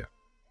hymn. Yeah.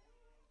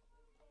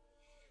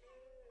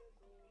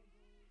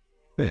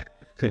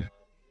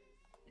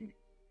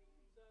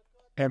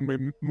 And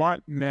we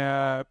might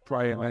now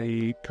play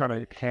a kind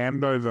of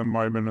handover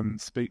moment in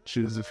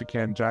speeches, if we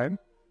can, Jane.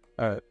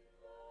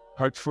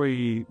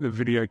 Hopefully the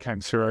video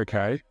came through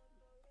okay.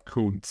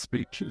 Called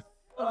speeches.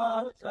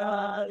 That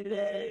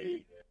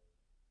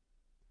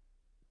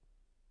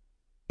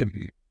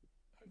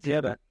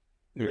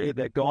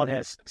God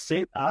has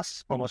sent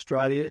us from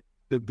Australia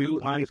to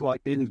build homes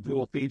like this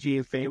for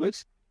Fijian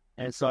families.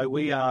 And so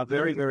we are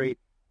very, very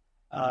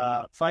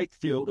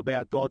faith-filled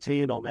about God's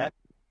hand on that.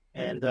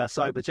 And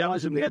so the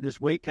challenges we had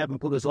this week haven't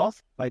put us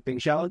off. They've been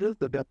challenges,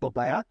 but that's what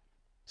they are.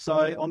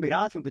 So on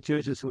behalf of the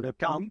churches who have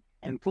come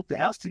and put the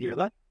house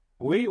together,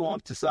 we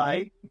want to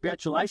say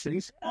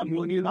congratulations on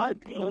your new home.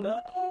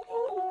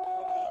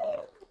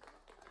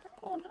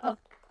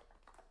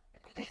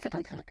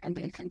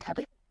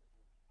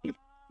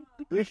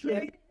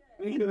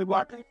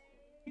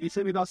 You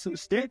said we got some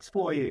stats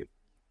for you.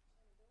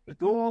 The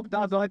door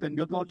does open,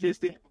 you're not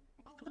just there.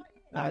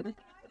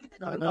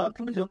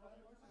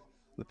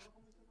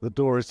 The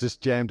door is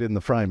just jammed in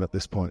the frame at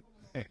this point.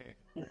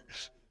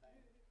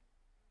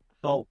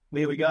 So,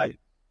 there we go.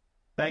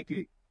 Thank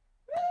you.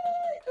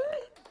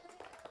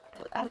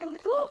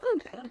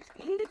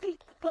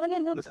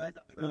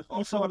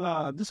 Also,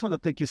 I just want to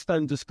take this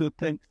time just to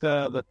thank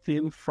the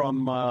team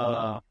from...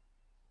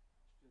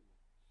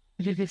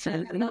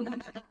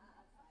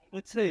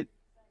 That's it.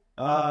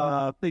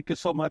 Thank you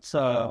so much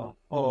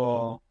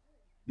for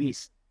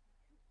this.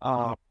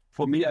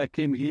 For me, I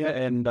came here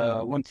and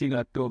one thing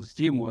I told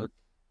Jim was,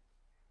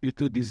 you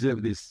two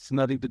deserve this. It's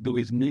nothing to do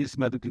with me. It's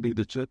nothing to do with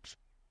the church.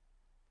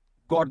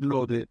 God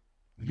loaded.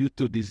 You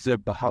two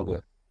deserve the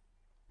hard.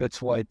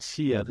 That's why it's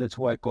here. That's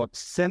why God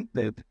sent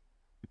them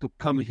to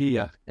come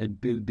here and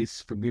build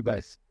this for you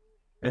guys.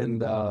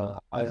 And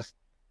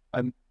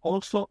I'm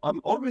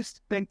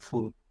always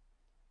thankful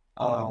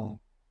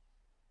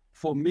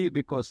for me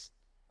because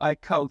I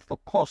count the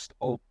cost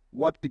of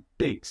what it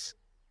takes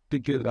to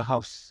get a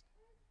house.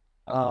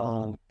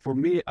 For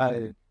me,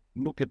 I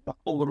look at the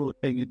overall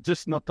thing. It's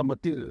just not the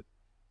material,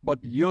 but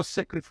your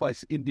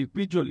sacrifice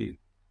individually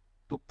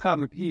to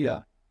come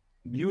here,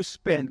 you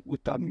spend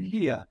with them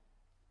here.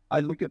 I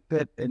look at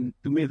that, and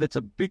to me, that's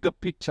a bigger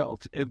picture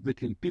of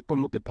everything. People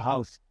look at the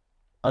house.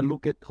 I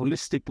look at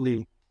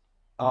holistically.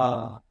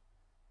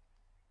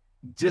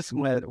 Just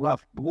when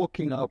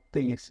working out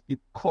things, it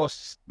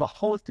costs the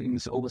whole thing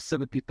is over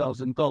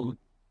 $70,000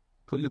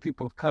 for the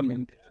people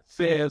coming,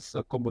 fares,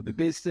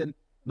 accommodation,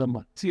 the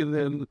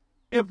material,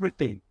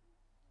 everything.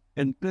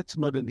 And that's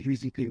not an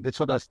easy thing. That's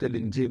what I was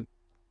telling Jim.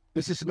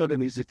 This is not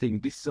an easy thing.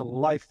 This is a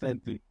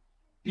lifetime thing.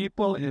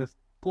 People have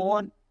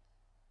gone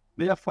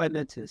their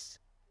finances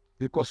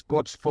because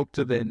God spoke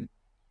to them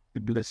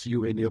to bless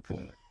you and your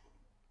family.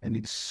 And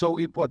it's so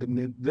important.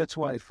 And that's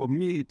why for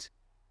me,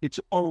 it's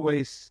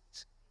always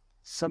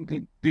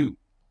something to do.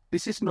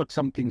 This is not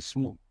something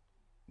small.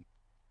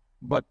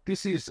 But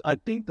this is, I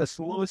think, the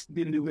smallest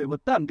deal you've ever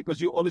done because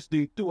you always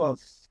do 2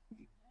 hours.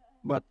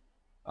 But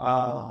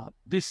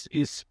this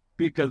is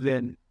bigger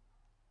than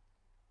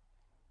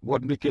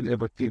what we can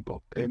ever think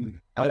of.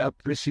 And I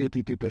appreciate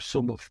it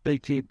so much.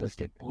 Thank you,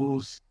 Mr.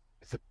 Bruce,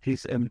 Mr.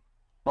 Peace, and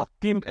our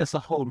team as a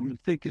whole.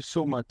 Thank you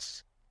so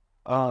much.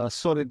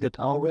 Sorry that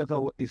our weather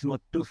is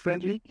not too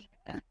friendly.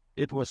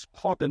 It was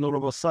hot and all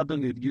of a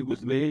sudden it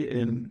was way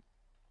and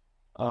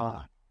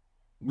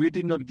we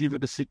did not give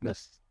it a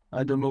sickness.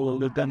 I don't know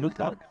what done with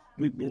that.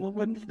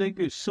 Thank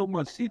you so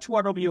much. Each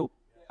one of you.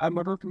 I'm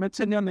not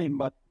mentioning your name,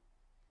 but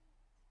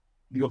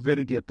you're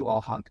very dear to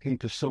our heart.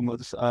 Thank you so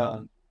much.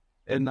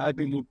 And I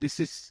believe this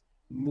is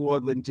more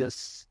than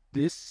just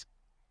this.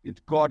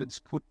 God has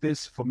put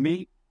this for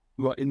me.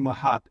 You are in my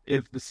heart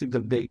every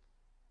single day.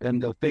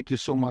 And thank you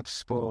so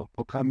much for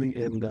coming.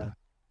 And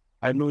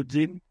I know,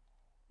 Jim,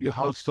 your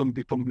house won't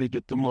be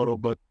completed tomorrow,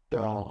 but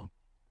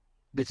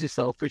this is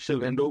our official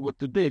handover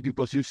today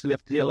because you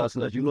slept here last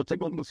night. You know,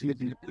 take on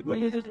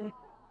the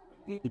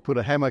You put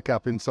a hammock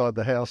up inside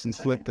the house and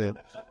slept there.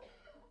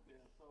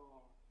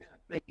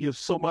 Thank you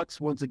so much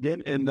once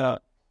again. And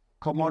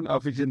come on, our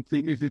vision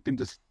thing, if you can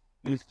just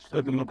thank you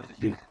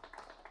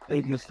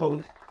so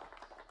much.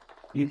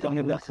 You don't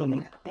have that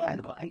on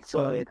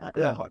so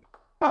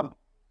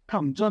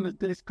come,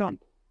 Jonathan, come.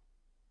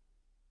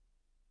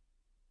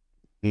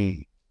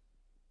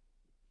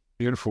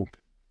 Beautiful.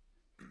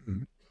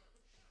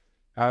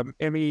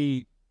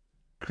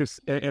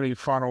 Chris, any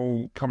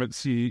final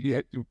comments?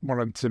 You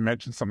wanted to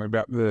mention something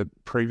about the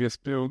previous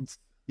builds?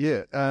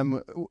 Yeah,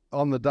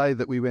 on the day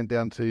that we went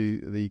down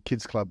to the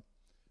kids club,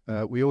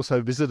 we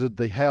also visited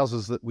the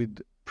houses that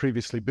we'd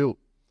previously built,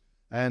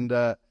 and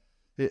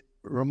it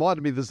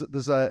reminded me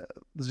there's a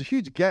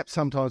huge gap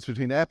sometimes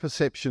between our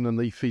perception and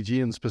the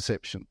Fijians'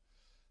 perception.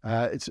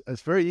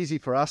 It's very easy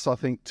for us, I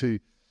think, to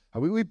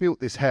we built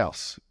this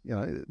house. You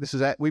know, this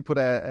is we put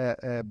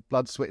our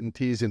blood, sweat, and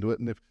tears into it,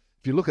 and if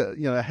you look at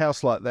a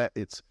house like that,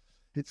 it's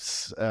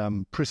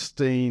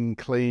pristine,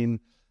 clean,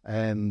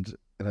 and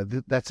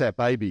that's our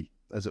baby,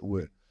 as it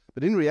were.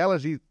 But in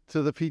reality,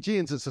 to the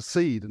Fijians, it's a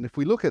seed. And if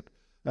we look at,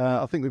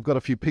 I think we've got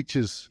a few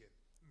pictures.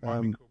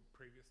 Previous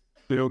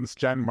builds.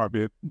 Jan might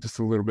be just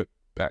a little bit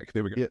back.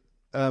 There we go.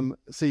 Yeah.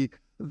 See,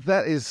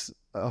 that is,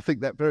 I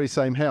think, that very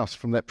same house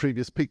from that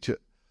previous picture.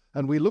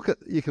 And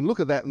you can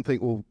look at that and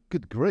think, well,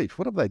 good grief,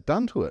 what have they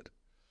done to it?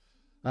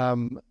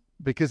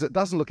 Because it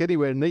doesn't look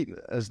anywhere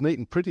as neat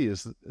and pretty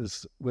as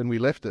when we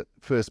left it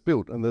first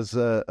built. And there's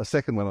a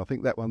second one, I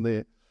think that one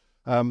there.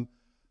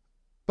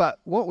 But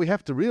what we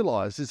have to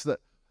realise is that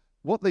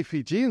what the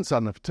Fijians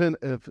have done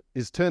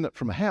is turn it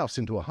from a house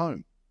into a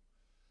home.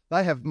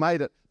 They have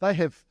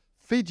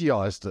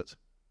Fijiized it,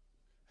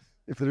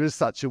 if there is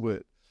such a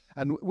word.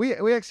 And we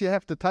actually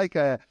have to take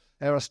our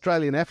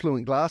Australian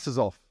affluent glasses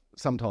off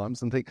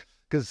sometimes and think,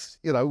 because,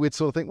 we'd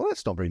sort of think, well,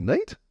 that's not very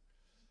neat.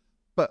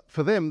 But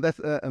for them,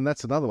 and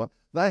that's another one,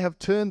 they have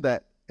turned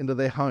that into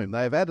their home.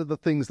 They have added the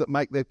things that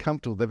make them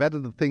comfortable. They've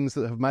added the things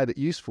that have made it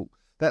useful.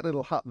 That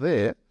little hut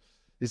there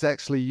is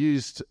actually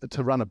used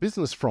to run a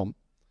business from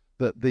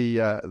that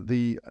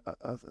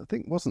I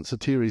think it wasn't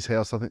Satiri's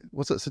house. I think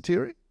was it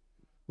Satiri,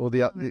 or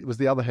it was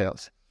the other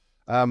house.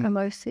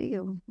 MOC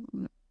or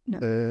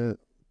no?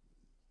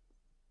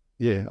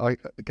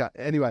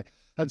 Anyway,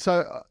 and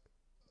so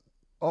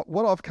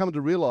what I've come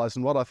to realise,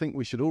 and what I think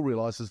we should all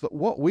realise, is that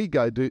what we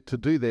go to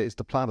do there is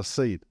to plant a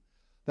seed.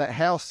 That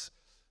house,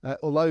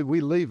 although we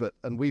leave it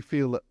and we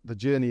feel that the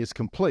journey is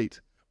complete,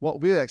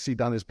 what we've actually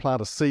done is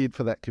plant a seed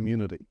for that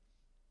community.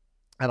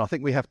 And I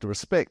think we have to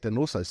respect and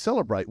also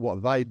celebrate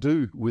what they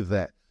do with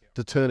that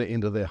to turn it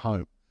into their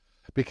home,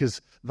 because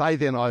they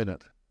then own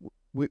it.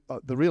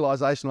 The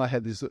realisation I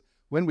had is that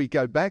when we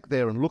go back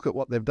there and look at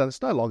what they've done,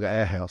 it's no longer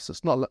our house.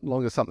 It's not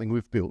longer something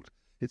we've built.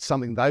 It's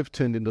something they've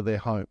turned into their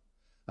home.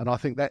 And I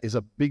think that is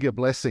a bigger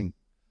blessing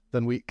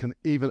than we can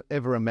even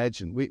ever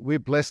imagine. We're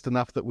blessed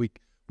enough that we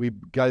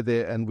go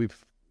there and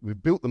we've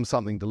built them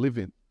something to live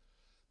in.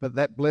 But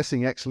that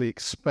blessing actually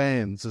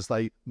expands as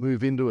they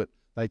move into it.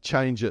 They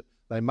change it.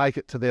 They make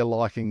it to their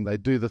liking. They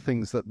do the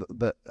things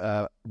that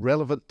are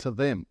relevant to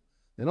them.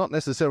 They're not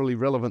necessarily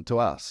relevant to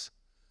us,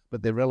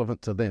 but they're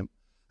relevant to them.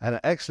 And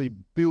it actually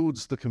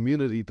builds the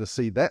community to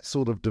see that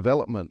sort of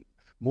development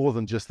more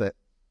than just that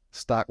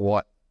stark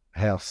white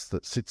house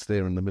that sits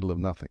there in the middle of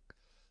nothing.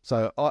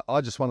 So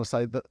I just want to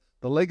say that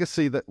the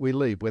legacy that we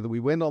leave, whether we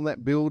went on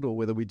that build or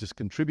whether we just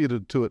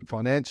contributed to it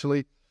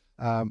financially,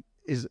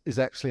 is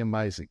actually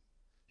amazing.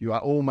 You are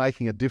all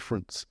making a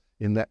difference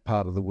in that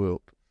part of the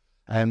world.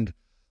 And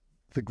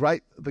the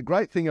great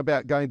thing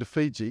about going to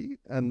Fiji,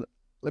 and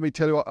let me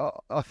tell you,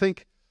 I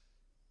think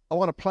I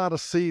want to plant a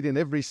seed in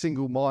every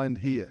single mind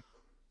here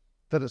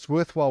that it's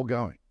worthwhile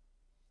going.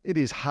 It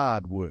is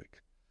hard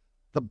work.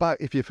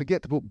 If you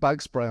forget to put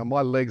bug spray on,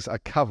 my legs are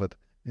covered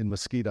in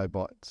mosquito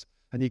bites.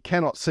 And you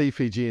cannot see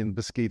Fijian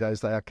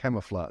mosquitoes. They are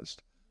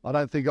camouflaged. I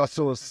don't think I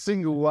saw a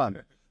single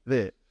one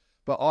there.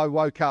 But I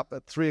woke up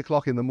at 3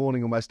 o'clock in the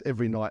morning almost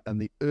every night, and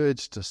the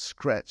urge to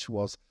scratch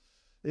was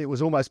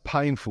almost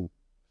painful.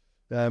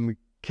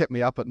 Kept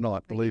me up at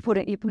night, believe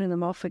me. You're putting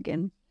them off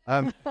again.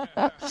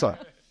 So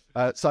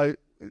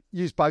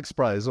use bug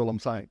spray is all I'm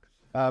saying.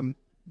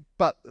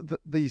 But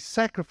the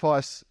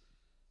sacrifice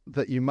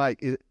that you make,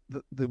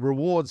 the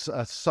rewards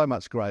are so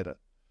much greater.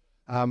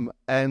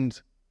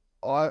 And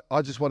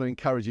I just want to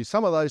encourage you.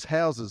 Some of those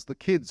houses, the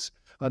kids,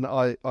 and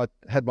I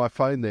had my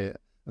phone there,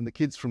 and the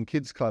kids from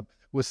Kids Club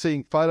were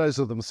seeing photos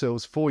of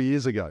themselves 4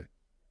 years ago,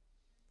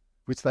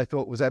 which they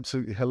thought was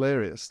absolutely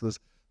hilarious. There's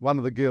one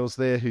of the girls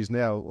there who's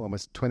now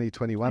almost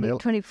 21.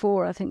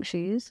 24, I think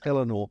she is.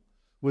 Eleanor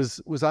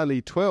was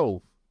only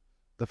 12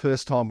 the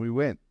first time we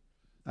went.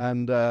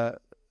 And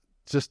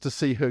just to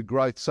see her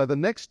growth. So the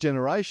next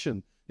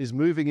generation is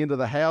moving into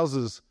the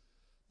houses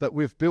that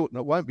we've built, and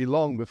it won't be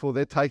long before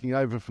they're taking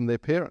over from their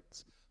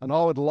parents. And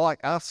I would like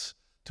us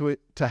to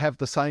have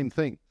the same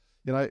thing.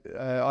 You know,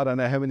 I don't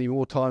know how many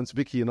more times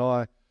Vicky and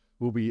I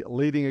will be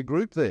leading a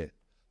group there.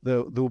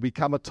 There will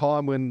become a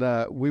time when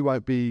we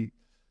won't be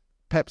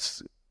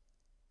perhaps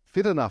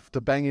fit enough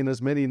to bang in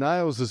as many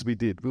nails as we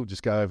did. We'll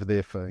just go over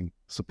there for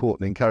support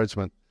and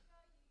encouragement,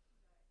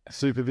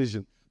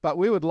 supervision. But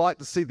we would like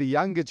to see the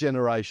younger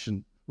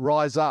generation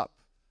rise up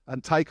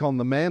and take on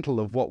the mantle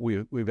of what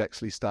we've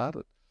actually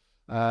started.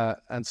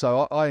 And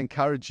so I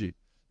encourage you,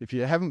 if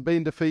you haven't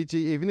been to Fiji,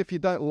 even if you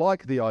don't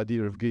like the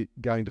idea of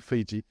going to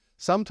Fiji,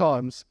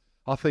 sometimes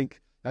I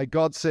think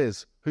God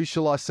says, who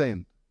shall I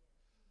send?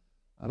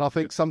 And I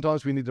think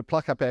sometimes we need to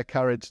pluck up our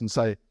courage and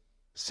say,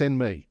 send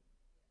me.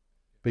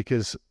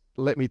 Because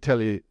let me tell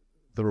you,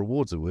 the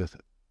rewards are worth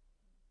it.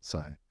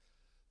 So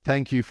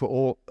thank you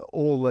for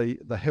all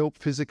the help,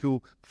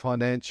 physical,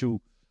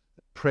 financial,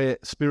 prayer,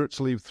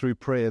 spiritually through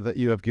prayer that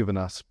you have given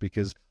us,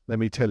 because let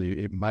me tell you,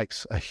 it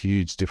makes a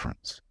huge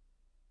difference.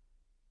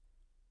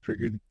 Very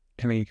good.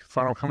 Any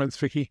final comments,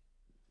 Vicky?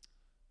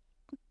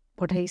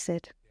 What he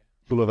said.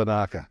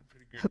 Bulavanaka.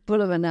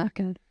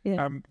 Bulavanaka,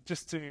 yeah.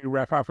 Just to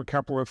wrap up a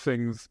couple of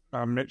things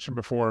I mentioned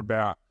before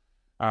about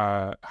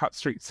Hutt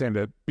Street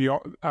Centre.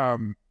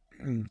 Beyond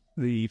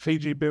the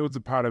Fiji builds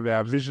are part of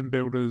our Vision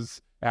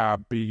Builders, our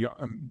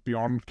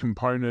Beyond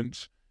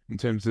component in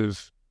terms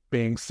of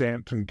being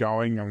sent and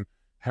going and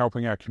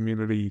helping our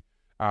community,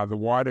 the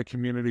wider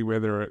community,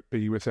 whether it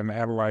be within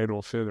Adelaide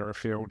or further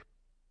afield.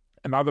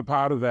 Another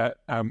part of that,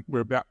 we're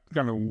about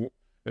going to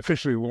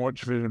officially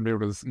launch Vision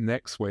Builders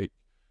next week,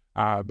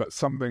 but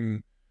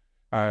something,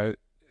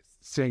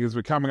 seeing as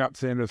we're coming up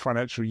to the end of the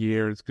financial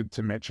year, it's good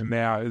to mention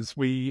now, is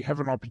we have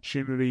an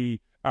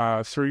opportunity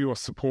through your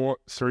support,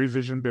 through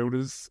Vision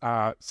Builders,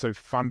 so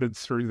funded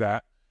through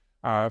that,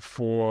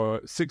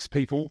 for 6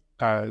 people,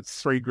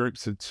 3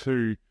 groups of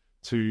 2,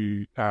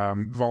 to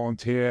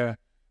volunteer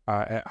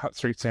at Hutt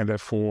Street Centre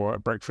for a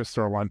breakfast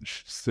or a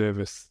lunch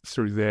service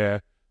through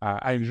their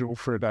Angel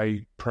for a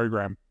Day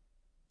program.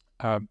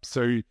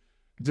 So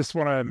just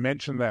want to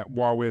mention that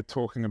while we're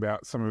talking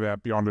about some of our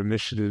Beyond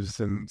initiatives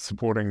and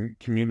supporting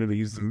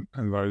communities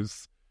and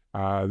those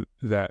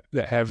that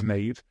have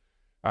need,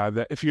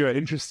 that if you're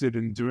interested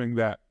in doing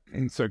that,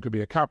 and so it could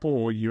be a couple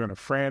or you and a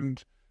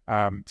friend,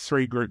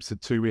 3 groups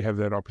of 2, we have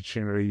that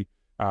opportunity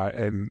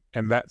and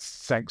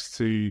that's thanks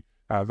to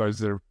those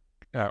that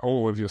are,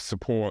 all of your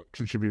support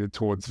contributed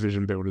towards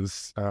Vision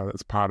Builders.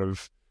 That's part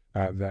of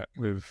that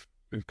we've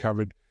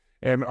covered.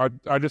 And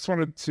I just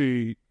wanted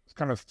to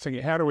kind of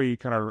think, how do we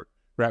kind of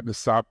wrap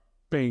this up?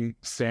 Being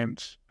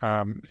sent,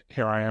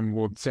 here I am,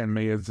 Lord, send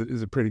me is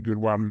a pretty good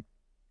one.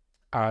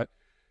 I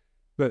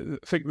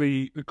think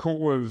the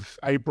call of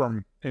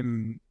Abram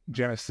in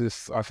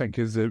Genesis, I think,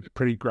 is a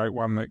pretty great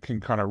one that can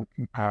kind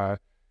of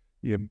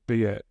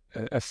be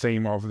a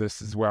theme of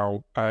this as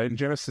well. In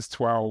Genesis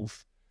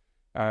 12,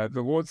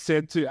 the Lord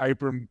said to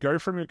Abram, "Go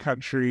from your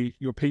country,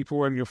 your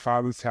people, and your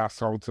father's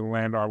household to the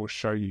land I will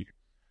show you.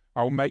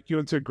 I will make you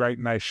into a great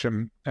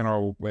nation, and I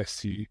will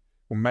bless you. I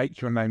will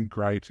make your name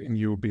great, and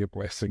you will be a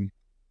blessing.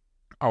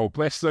 I will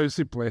bless those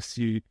who bless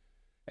you,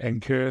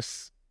 and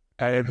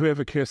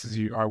whoever curses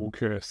you, I will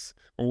curse.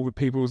 All the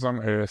peoples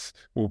on earth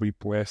will be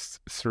blessed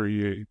through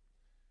you."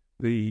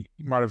 You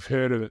might have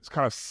heard of it. It's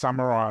kind of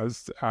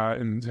summarized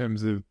in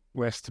terms of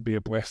blessed to be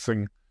a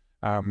blessing.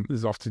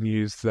 Is often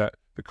used that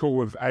the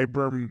call of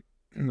Abram,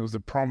 there was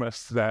a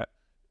promise that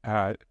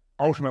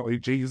ultimately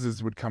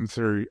Jesus would come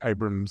through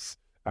Abram's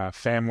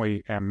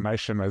family and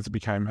nation as it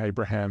became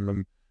Abraham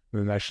and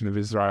the nation of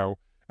Israel.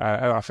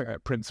 And I think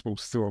that principle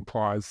still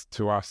applies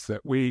to us,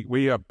 that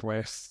we are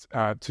blessed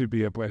to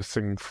be a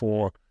blessing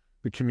for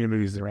the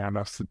communities around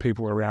us, the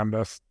people around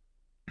us,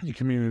 the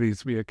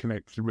communities we are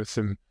connected with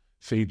in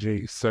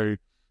Fiji. So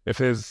if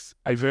there's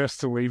a verse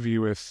to leave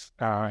you with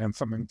and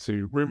something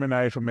to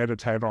ruminate or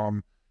meditate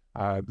on,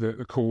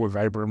 the call of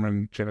Abram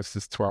in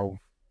Genesis 12,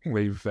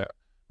 leave that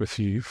with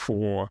you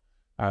for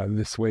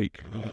this week.